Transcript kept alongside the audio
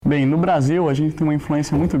Bem, no Brasil a gente tem uma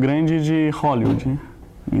influência muito grande de Hollywood.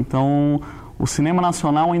 Então, o cinema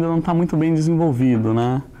nacional ainda não está muito bem desenvolvido,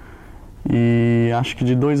 né? E acho que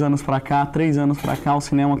de 2 anos para cá, 3 anos para cá, o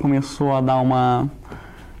cinema começou a dar uma...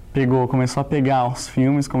 começou a pegar os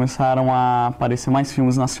filmes, começaram a aparecer mais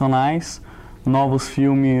filmes nacionais, novos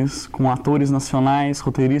filmes com atores nacionais,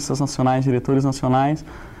 roteiristas nacionais, diretores nacionais.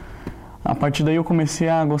 A partir daí eu comecei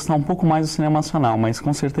a gostar um pouco mais do cinema nacional, mas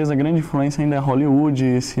com certeza a grande influência ainda é Hollywood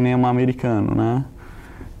e cinema americano, né?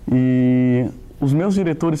 E os meus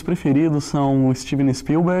diretores preferidos são o Steven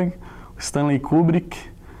Spielberg, o Stanley Kubrick,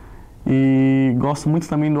 e gosto muito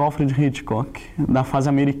também do Alfred Hitchcock, da fase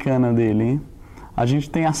americana dele. A gente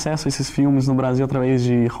tem acesso a esses filmes no Brasil através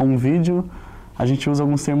de home video. A gente usa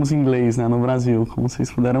alguns termos em inglês, né, no Brasil, como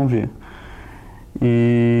vocês puderam ver.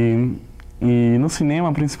 E no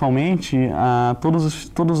cinema, principalmente,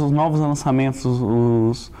 todos os novos lançamentos,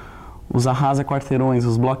 os arrasa-quarteirões,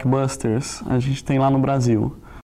 os blockbusters, a gente tem lá no Brasil.